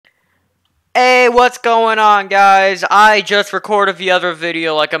Hey, what's going on, guys? I just recorded the other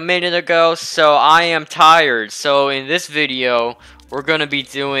video like a minute ago, so I am tired. So in this video, we're gonna be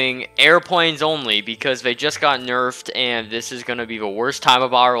doing airplanes only because they just got nerfed and this is gonna be the worst time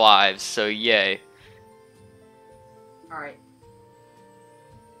of our lives, so yay. Alright.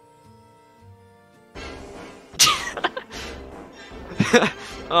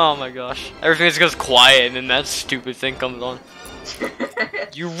 Oh my gosh. Everything just goes quiet and then that stupid thing comes on.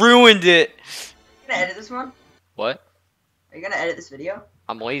 You ruined it! You gonna edit this one? What? Are you gonna edit this video?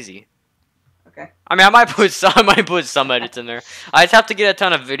 I'm lazy. Okay. I mean, I might put some edits in there. I just have to get a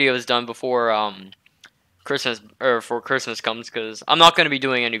ton of videos done before Christmas or before Christmas comes, because I'm not gonna be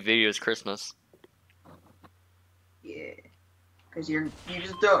doing any videos Christmas. Yeah. Cause you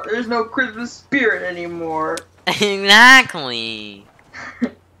just don't. There's no Christmas spirit anymore. Exactly.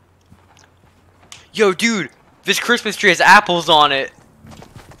 Yo, dude, this Christmas tree has apples on it.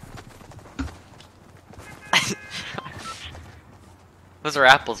 Those are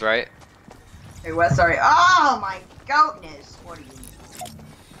apples, right? Hey, what? Sorry. Oh my goodness. What are you?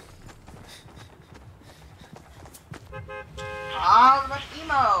 Oh, that's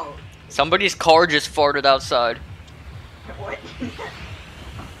emo. Somebody's car just farted outside. What?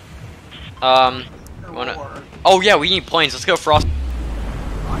 Wanna... Oh yeah, we need planes. Let's go Frost.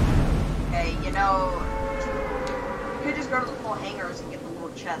 Hey, you know, you could just go to the full hangars and get the little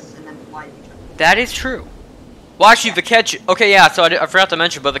chests and then fly to each other. That is true. Well, actually, the catch... Okay, yeah, so I forgot to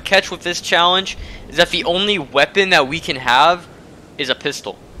mention, but the catch with this challenge is that the only weapon that we can have is a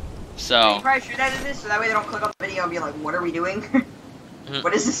pistol. So... You probably should edit this, so that way they don't click on the video and be like, what are we doing?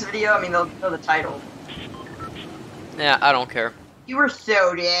 What is this video? I mean, they'll know the title. Yeah, I don't care. You were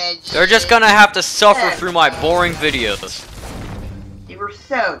so dead. They're just gonna have to suffer through my boring videos. You were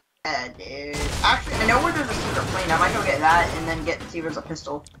so dead, dude. Actually, I know where there's a secret plane. I might go get that and then see if there's a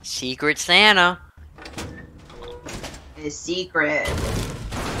pistol. Secret Santa. It's secret.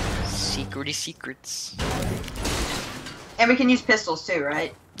 Secrety secrets. And we can use pistols too,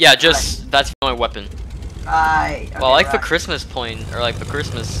 right? Yeah, just that's the only weapon. Okay, well, I like right. the Christmas plane, or like the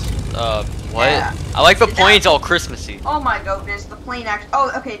Christmas. What? Yeah. I like the planes all Christmassy. Oh my goodness, the plane actually.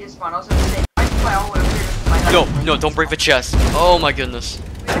 Oh, okay, this is fun. I was gonna say, I can fly all the way over here to find out. No, don't break the chest. Oh my goodness.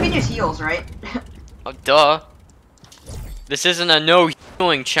 We can use heals, right? Oh, duh. This isn't a no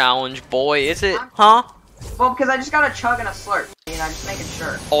healing challenge, boy, is it? Huh? Well, because I just got a chug and a slurp, you know, just making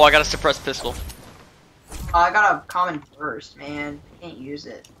sure. Oh, I got a suppressed pistol. I got a common burst, man. I can't use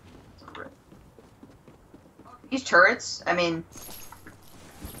it. These turrets, I mean,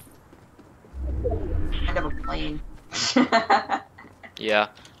 kind of a plane. Yeah.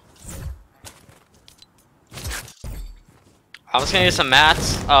 I'm just gonna get some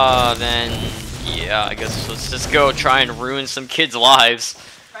mats, then, yeah, I guess let's just go try and ruin some kids' lives.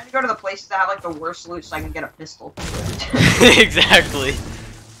 I'm trying to go to the places that have, like, the worst loot so I can get a pistol. Exactly.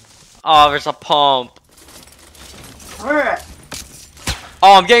 Oh, there's a pump. Oh,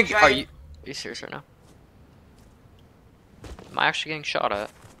 I'm getting, are you serious right now? Am I actually getting shot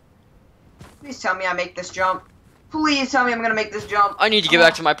at? Please tell me I make this jump. Please tell me I'm gonna make this jump. I need to get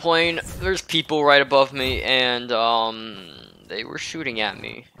back to my plane. There's people right above me, and, they were shooting at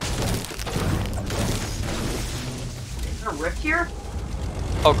me. Is there a rift here?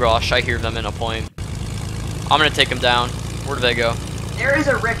 Oh gosh, I hear them in a plane. I'm gonna take them down. Where do they go? There is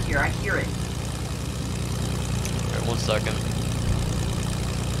a rift here, I hear it. Alright, 1 second.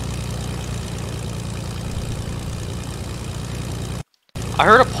 I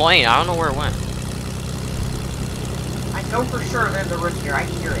heard a plane, I don't know where it went. I know for sure there's a rift here, I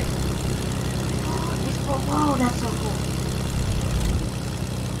hear it. It's below, that's so cool.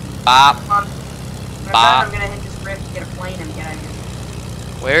 Bop. Bop. Bop. I'm gonna hit this rift, get a plane, and get out of here.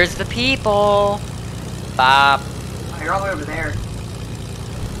 Where's the people? Bop. Oh, you're all the way over there.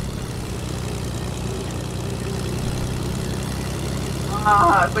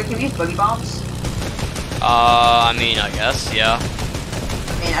 Wait, can we use boogie bombs? I mean, I guess, yeah.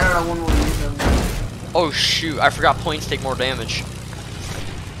 I mean, I don't know when we'll use them. Oh shoot, I forgot planes take more damage.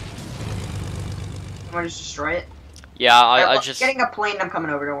 You wanna just destroy it? Yeah, I Alright, just... Getting a plane, I'm coming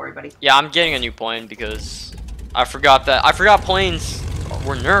over, don't worry, buddy. Yeah, I'm getting a new plane because I forgot planes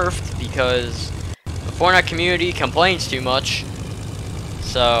were nerfed because the Fortnite community complains too much.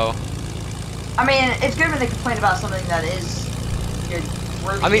 So... I mean, it's good when they complain about something that is good.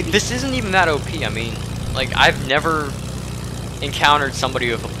 I mean, this isn't even that OP. I mean, like, I've never encountered somebody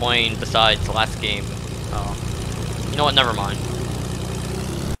with a plane besides the last game. Oh. You know what? Never mind.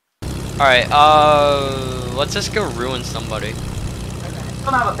 Alright, let's just go ruin somebody. Okay. I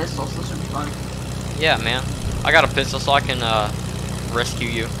don't have a pistol, so this should be fun. Yeah, man. I got a pistol so I can, rescue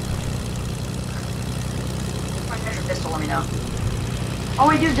you. There's your pistol, let me know. Oh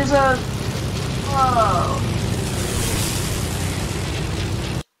wait, dude, there's a... Whoa.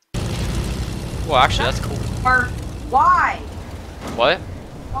 Well, actually, that's cool. Or, why? What?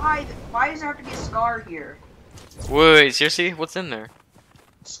 Why does there have to be a scar here? Wait, seriously? What's in there?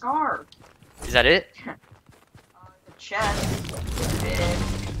 Scar. Is that it? The chest. Big.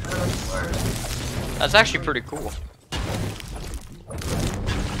 That's actually pretty cool.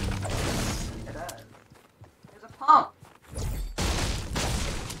 There's a pump.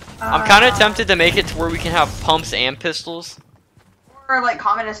 I'm kind of tempted to make it to where we can have pumps and pistols. Or like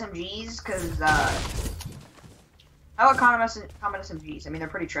common SMGs, because how about common SMGs? I mean, they're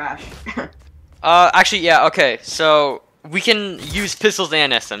pretty trash. Actually, yeah, okay. So we can use pistols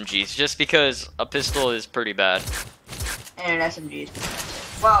and SMGs just because a pistol is pretty bad. And an SMG is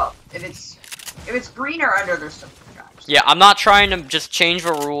well, if it's green or under, there's some trash. Yeah, I'm not trying to just change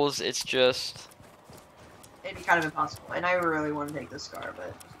the rules. It's just it'd be kind of impossible. And I really want to take this scar,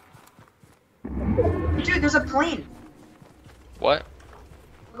 but dude, there's a plane. what?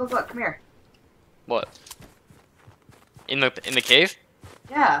 Look, come here. What? In the cave?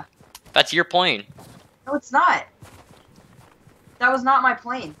 Yeah. That's your plane. No, it's not. That was not my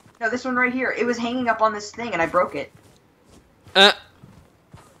plane. No, this one right here. It was hanging up on this thing, and I broke it.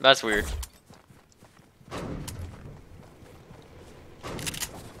 That's weird.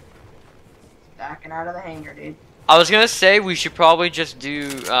 Backing out of the hangar, dude. I was gonna say we should probably just do.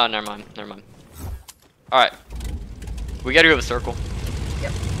 Never mind. Never mind. All right. We gotta go to the circle.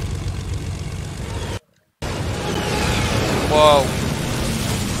 Yep. Whoa.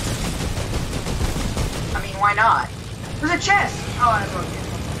 I mean, why not? There's a chest. Oh, I broke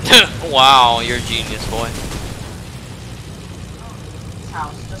it. Wow, you're a genius, boy. This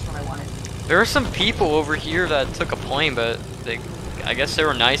house, just what I wanted. There are some people over here that took a plane, but I guess they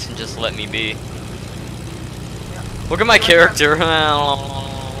were nice and just let me be. Yep. Look at my character.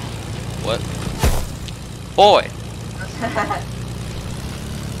 What? Boy.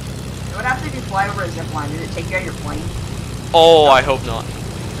 What happens if you fly over a zip line? Did it take you out of your plane? Oh, I hope not.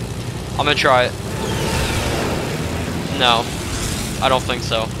 I'm gonna try it. No, I don't think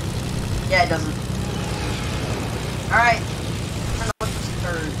so. Yeah, it doesn't. Alright. I'm gonna look for some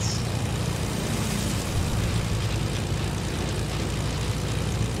birds.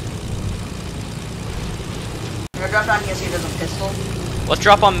 I'm gonna drop down here so there's a pistol. Let's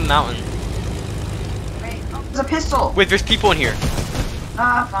drop on the mountain. Wait, oh, there's a pistol! Wait, there's people in here.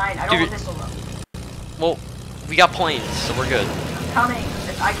 Ah, fine. I don't Dude. want a pistol though. Well, we got planes, so we're good. I'm coming.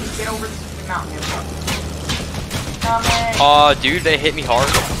 If I can get over this mountain, here. Coming. Dude, they hit me hard.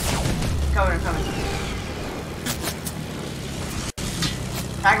 I'm coming.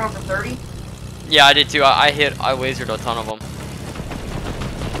 Tag him up for 30. Yeah, I did too. I lasered a ton of them.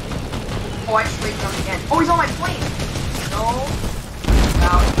 Oh, I just waited on him again. Oh, he's on my plane. No.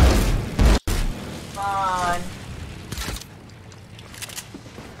 Out. Fun.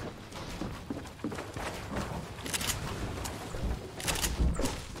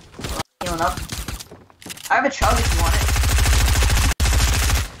 Healing up. I have a chug if you want it.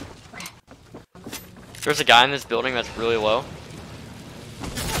 Okay. There's a guy in this building that's really low.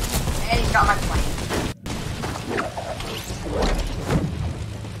 And he's got my plane.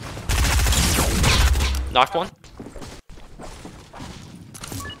 Knocked one.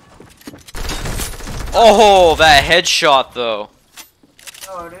 Oh, that headshot though.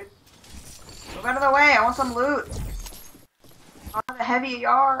 Oh, dude. Move out of the way. I want some loot. I want a heavy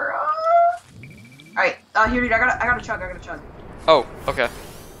AR. Alright, here, dude. I got a chug. Oh, okay.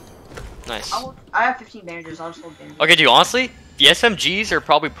 Nice. I have 15 bandages. I'll just hold bandages. Okay, dude, honestly, the SMGs are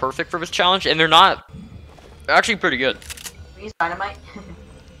probably perfect for this challenge, and they're actually pretty good. We use dynamite.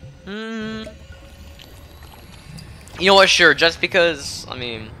 You know what, sure, just because, I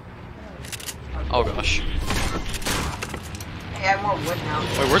mean... Oh gosh. Hey, I have more wood now.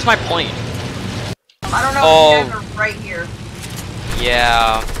 Wait, where's my plane? I don't know if you guys are right here.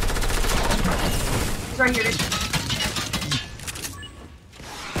 Yeah. He's right here, dude.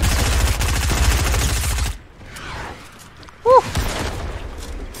 Woo!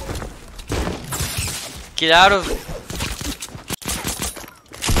 Get out of...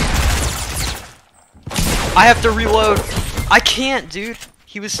 I have to reload. I can't, dude.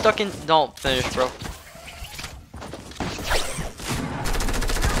 He was stuck in... Don't finish, bro.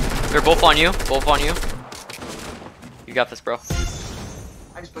 They're both on you. Both on you. You got this, bro.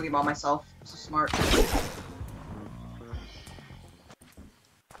 I just boogie ball myself. So smart.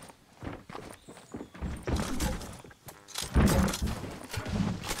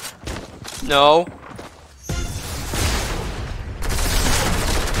 No.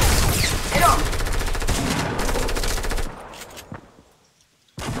 Hit him!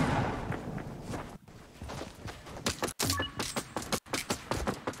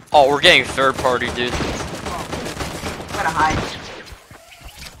 Oh, we're getting third party, dude. Oh, I'm gonna hide.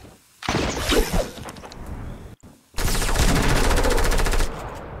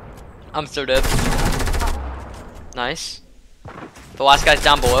 I'm so dead. Nice. The last guy's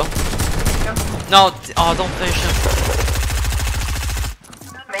down below. No, oh, don't finish him.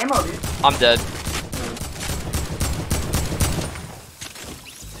 Ammo, dude. I'm dead.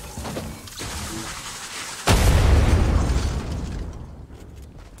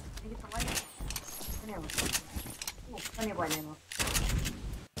 Plenty of light ammo.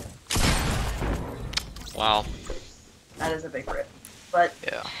 Wow. That is a big rip. But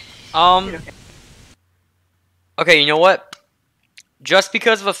Yeah. okay. Okay, you know what? Just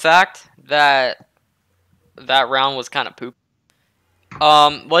because of the fact that that round was kind of poop.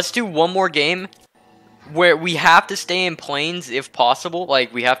 Let's do one more game where we have to stay in planes if possible.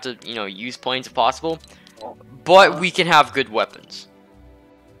 Like, we have to, you know, use planes if possible. But we can have good weapons.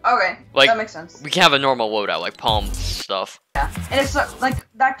 Okay, Like, that makes sense. We can have a normal loadout, like palm stuff. Yeah, and it's like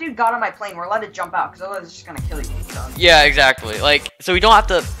that dude got on my plane. We're allowed to jump out because otherwise it's just gonna kill you. So. Yeah, exactly. Like, so we don't have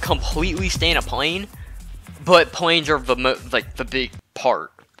to completely stay in a plane, but planes are the big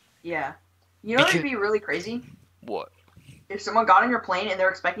part. Yeah. You know what would be really crazy? What? If someone got on your plane and they're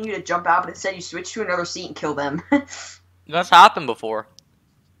expecting you to jump out, but instead you switch to another seat and kill them. That's happened before.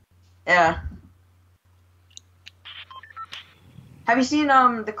 Yeah. Have you seen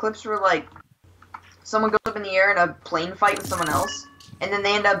the clips where like someone goes up in the air in a plane fight with someone else, and then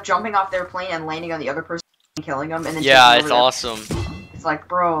they end up jumping off their plane and landing on the other person and killing them, and then yeah, it's awesome. It's like,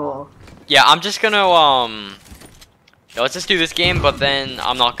 bro. Yeah, I'm just gonna yeah, let's just do this game, but then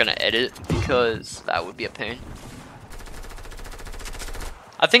I'm not gonna edit because that would be a pain.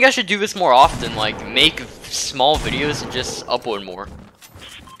 I think I should do this more often, like make small videos and just upload more.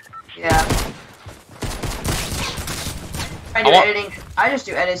 Yeah. I do editing. I just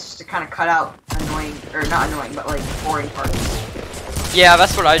do edits just to kind of cut out annoying, or not annoying, but like boring parts. Yeah,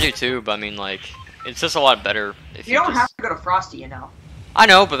 that's what I do too. But I mean, like, it's just a lot better if you don't have to go to Frosty, you know. I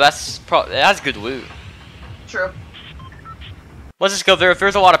know, but that's good loot. True. Let's just go there. If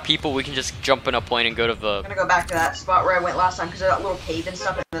there's a lot of people, we can just jump in a plane and go to the. I'm gonna go back to that spot where I went last time because there's that little cave and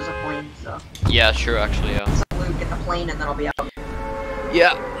stuff, and there's a plane. So. Yeah, sure. Actually, yeah. So loot, get the plane, and then I'll be out.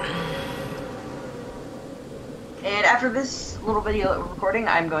 Yeah. And after this little video recording,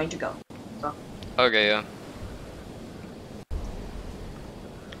 I'm going to go. So. Okay, yeah.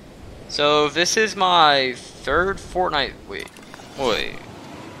 So this is my third Fortnite. Wait,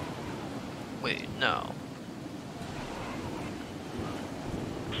 no.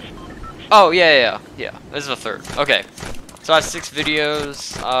 Oh yeah. This is the third. Okay, so I have 6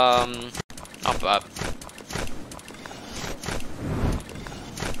 videos. Up.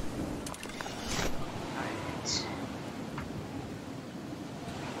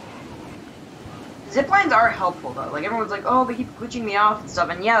 Ziplines are helpful though. Like everyone's like, oh, they keep glitching me off and stuff,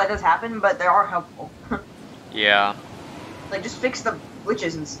 and yeah, that does happen, but they are helpful. Yeah. Like just fix the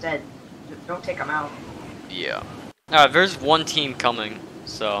glitches instead. Just don't take them out. Yeah. There's one team coming,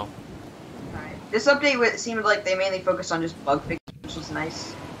 so. Alright. This update seemed like they mainly focused on just bug fixes, which was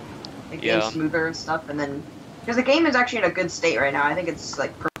nice. Like getting smoother and stuff, and then because the game is actually in a good state right now. I think it's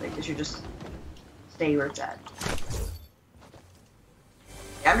like perfect. It should just stay where it's at.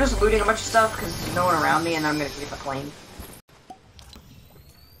 Yeah, I'm just looting a bunch of stuff because there's no one around me, and I'm gonna get the plane.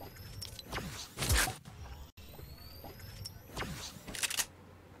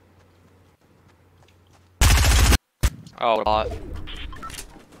 Oh, bot.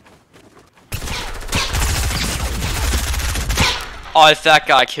 Oh, if that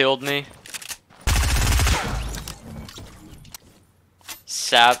guy killed me.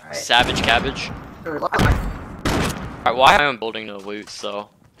 Savage cabbage. Alright, why am I building no loot, so?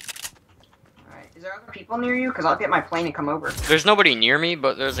 Alright, is there other people near you? Because I'll get my plane and come over. There's nobody near me,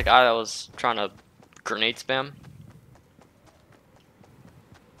 but there's a guy that was trying to grenade spam.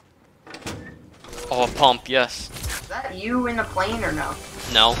 Oh, a pump, yes. Is that you in the plane or no?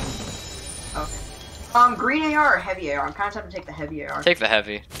 No. Okay. Green AR or heavy AR? I'm kind of tempted to take the heavy AR. Take the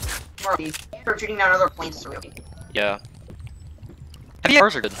heavy. For shooting down other planes. Yeah. Heavy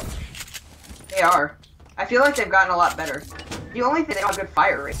ARs are good. They are. I feel like they've gotten a lot better. The only thing, they don't have good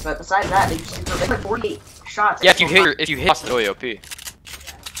fire rate, but besides that, they just do like 48 shots. Yeah, if you hit, it's really OP. Yeah.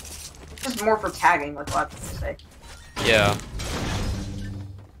 It's just more for tagging, like a lot of people say. Yeah.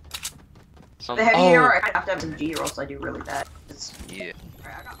 The heavy AR, I have to have some G or else I do really bad. Yeah.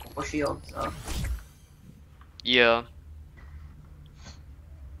 Alright, I got full shield, so. Yeah.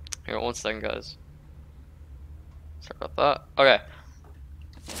 Here, 1 second, guys. Sorry about that. Okay.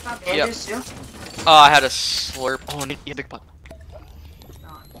 Bandages too? I had a slurp. Oh, I need a big pot.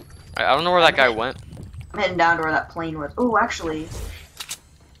 I don't know where that guy went. I'm heading down to where that plane was. Oh, actually, is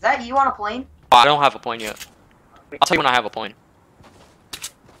that you on a plane? I don't have a plane yet. I'll tell you when I have a plane.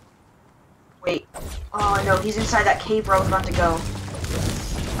 Wait. Oh no, he's inside that cave where I was about to go.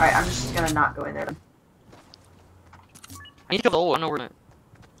 Alright, I'm just gonna not go in there. I need to go. I don't know where. Yeah,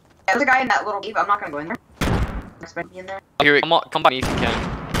 there's a guy in that little cave. I'm not gonna go in there. I'm expecting to be in there. Here, come by me if you can.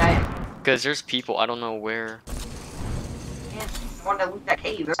 Yeah. Because there's people. I don't know where. Man, I wanted to loot that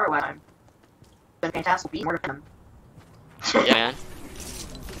cave every time. It's been fantastic being more of him. Yeah, man.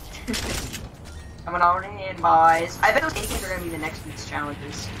 Coming on in, boys. I bet those candy canes are gonna be the next week's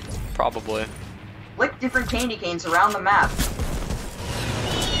challenges. Probably. Lick different candy canes around the map.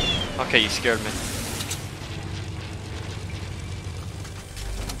 Okay, you scared me.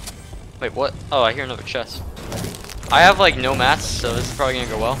 Wait, what? Oh, I hear another chest. I have like no mats, so this is probably gonna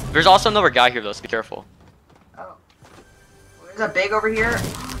go well. There's also another guy here though, so be careful. Oh. There's a big over here.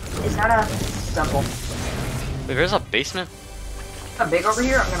 Is that a double? Wait, there's a basement? A big over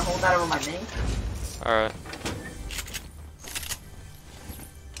here? I'm gonna hold that over my mini. Alright.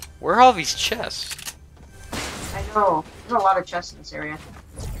 Where are all these chests? I know. There's a lot of chests in this area.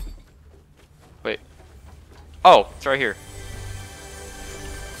 Wait. Oh, it's right here.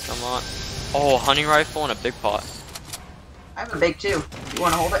 Come on. Oh, a hunting rifle and a big pot. I have a big too. You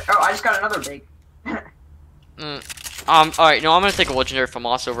wanna hold it? Oh, I just got another big. Alright, no, I'm gonna take a legendary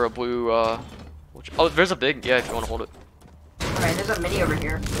FAMAS over a blue, oh, there's a big, yeah, if you wanna hold it. Alright, there's a mini over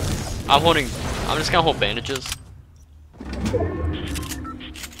here. I'm just gonna hold bandages.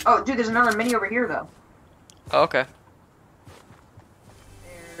 Oh, dude, there's another mini over here, though. Oh, okay.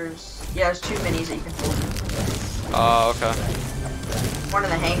 There's two minis that you can hold. Okay. One in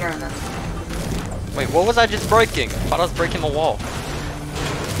the hangar and then... Wait, what was I just breaking? I thought I was breaking the wall.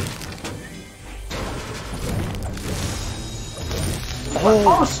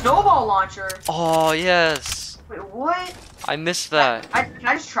 Oh, snowball launcher! Oh, yes. Wait, what? I missed that. Can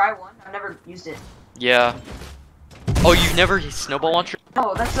I just try one? I've never used it. Yeah. Oh, you've never used snowball launcher?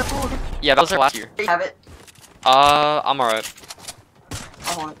 No, that's so cool. Yeah, that was there last year. You have it? I'm alright.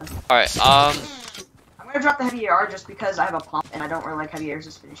 I'll hold it then. Alright, I'm gonna drop the heavy AR just because I have a pump and I don't really like heavy ARs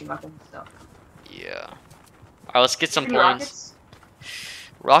as finishing weapons, so. yeah. Alright, let's get some Any planes. rockets?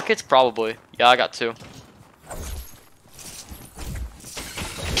 Rockets, probably. Yeah, I got 2.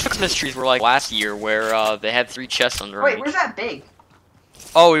 Christmas trees were like last year where they had 3 chests under them. Wait, where's that big?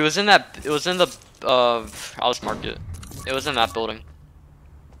 Oh, it was in the I'll just mark it. It was in that building.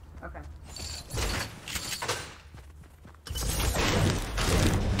 Okay.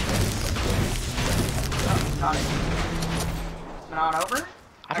 Oh, got it. Been on over?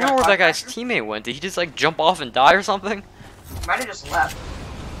 I don't know where that guy's teammate went. Did he just like jump off and die or something? He might have just left.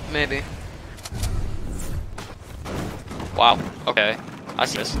 Maybe. Wow. Okay. I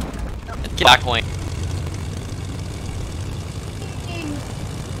see this. Get back point.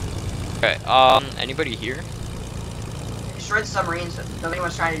 Okay, anybody here? Destroyed the submarines, but nobody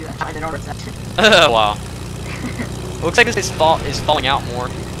was trying to do that. I didn't know that. Wow. Looks like this is falling out more.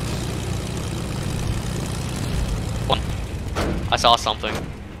 I saw something.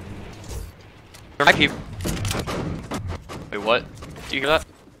 There might be. Wait, what? Do you hear that?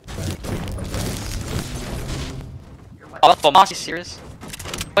 Oh, that's FAMAS, you serious?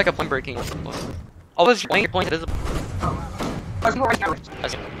 Like a plane breaking. Oh, there's your plane visible. Oh, you were right here.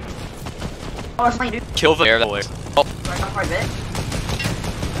 That's Oh, it's plane, dude. kill the air that way. Oh, Do I come quite a bit?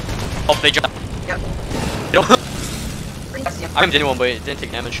 oh, they jumped. Yep. I didn't anyone, but it didn't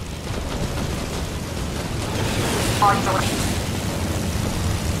take damage. Oh, he's over.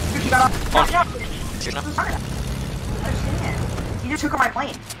 Dude, he got off. Oh. Get off. I understand. He just took on my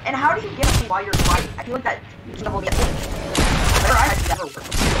plane. And how do you get me while you're fighting? I feel like that double get better. I had to work.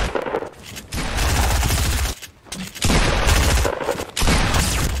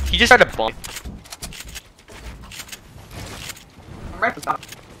 He just tried to bump. I'm right for stop.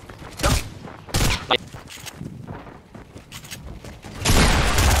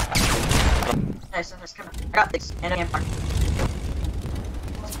 Nice, nice, come on. I got this. And I am fine.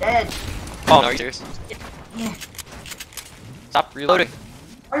 He's dead. Oh, no, are you serious? Yeah. Stop reloading.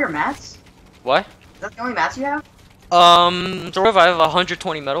 Oh, your mats? What? Is that the only mats you have? Sort of. I have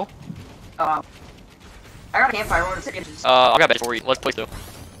 120 metal. Oh, wow. I got a campfire. We're gonna sit I got beds for you. Let's play through.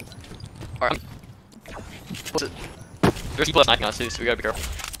 Alright. What's it? There's people sniping us too, so we gotta be careful.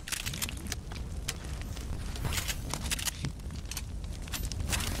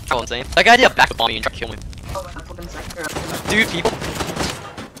 Oh, insane. That guy did a backflip on me and tried to kill me. Oh, I'm flipping sector. Dude, people.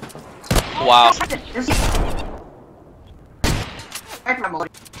 Wow. Back to my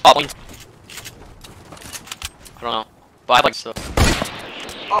mullet. Oh, I don't know. But I like stuff.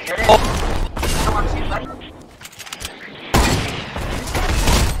 Oh, there it is. Oh. I want to, buddy.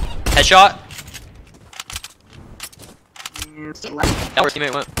 Headshot. Stay left. That where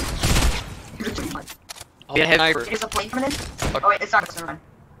teammate went. Oh, yeah, sniper. Is a plane coming in? Oh wait, it's not. Never mind.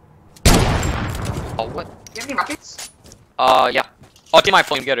 Oh, what? Do you have any rockets? Yeah. Oh, it's in my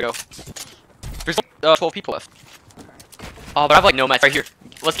plane. We gotta go. There's 12 people left. Oh, but I have like no mats right here.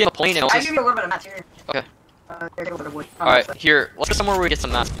 Let's get in the plane and I'll give you a little bit of mats here. Okay. There's a little bit of wood. Alright, here. Let's go somewhere where we get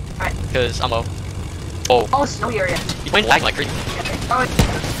some mats. Alright. Because I'm low. Oh. Oh, snowy area. He's playing lagging like crazy. Oh,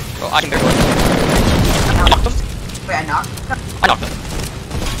 Oh, I can barely. I I knocked him. Wait, I knocked? I knocked him.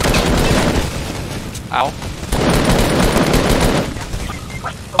 Ow.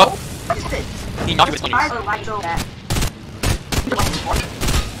 What? Oh. What is this? He knocked me with 20s. I like so bad.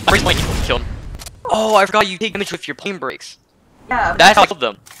 I'm respawn you. Killed him. Oh, I forgot you take damage with your plane brakes. Yeah, That's how I killed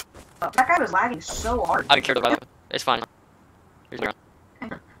them. that guy was lagging so hard. I didn't care about it. It's fine. Here's my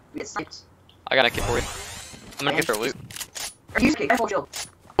gun. We get sniped. I got a kit for you. I'm gonna get for loot. Or use kick, I full shield.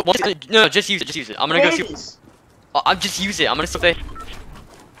 No, just use it. Just use it. I'm gonna go see. Babies. I'll just use it. I'm gonna still say.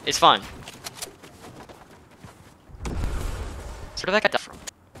 It's fine. So where did that guy die from?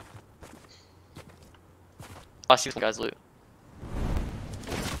 Oh, I see some guy's loot.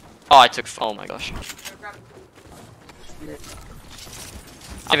 Oh, I took. Oh my gosh.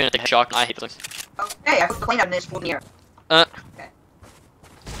 I even take a shock. I hate those things. Oh, hey, I put the plane out and it's flew in the air. Okay.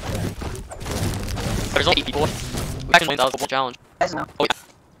 There's only 8 people. We actually played that was a challenge. Guys, no. Oh yeah.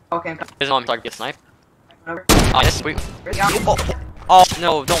 Okay, I'm coming This is on so I can get sniped. over. Oh yes, sweet. Where's he on? Oh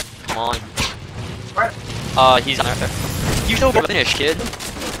no, don't. Come on. Where? He's on there. You still go finish, kid.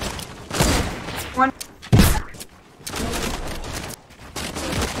 One.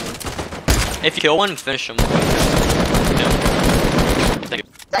 If you kill one, finish him. Yeah. Thank you.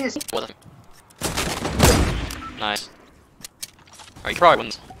 That is. Wasn't. Nice. Alright, you probably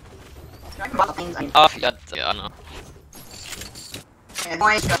wins. I can buy the planes, I mean. Yeah, I don't know. And no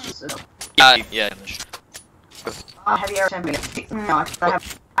instructions, so. Yeah. Heavy air 10 No, I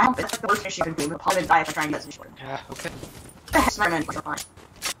have. I hope it's like the worst issue I can do. I'll probably die if I try and get this short. Yeah, okay. Sniperman, we're fine.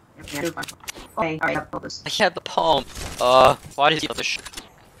 Yeah, do fine. Okay, alright, I'll build this. I had the palm. Why did he do this shit?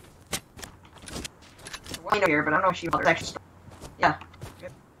 Well, I know here, but I don't know if she will actually. Yeah.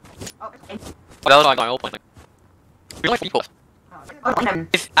 Oh, okay. Oh, that was like my old point. There's only 3 people. Oh, I'm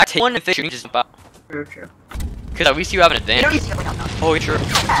If I take one and fish, you can just jump out. true, true. Because at least you have an You don't advantage. need to get one out now. Oh, sure.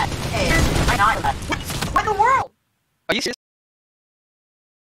 Hey, I know that. What in the world? Are you serious?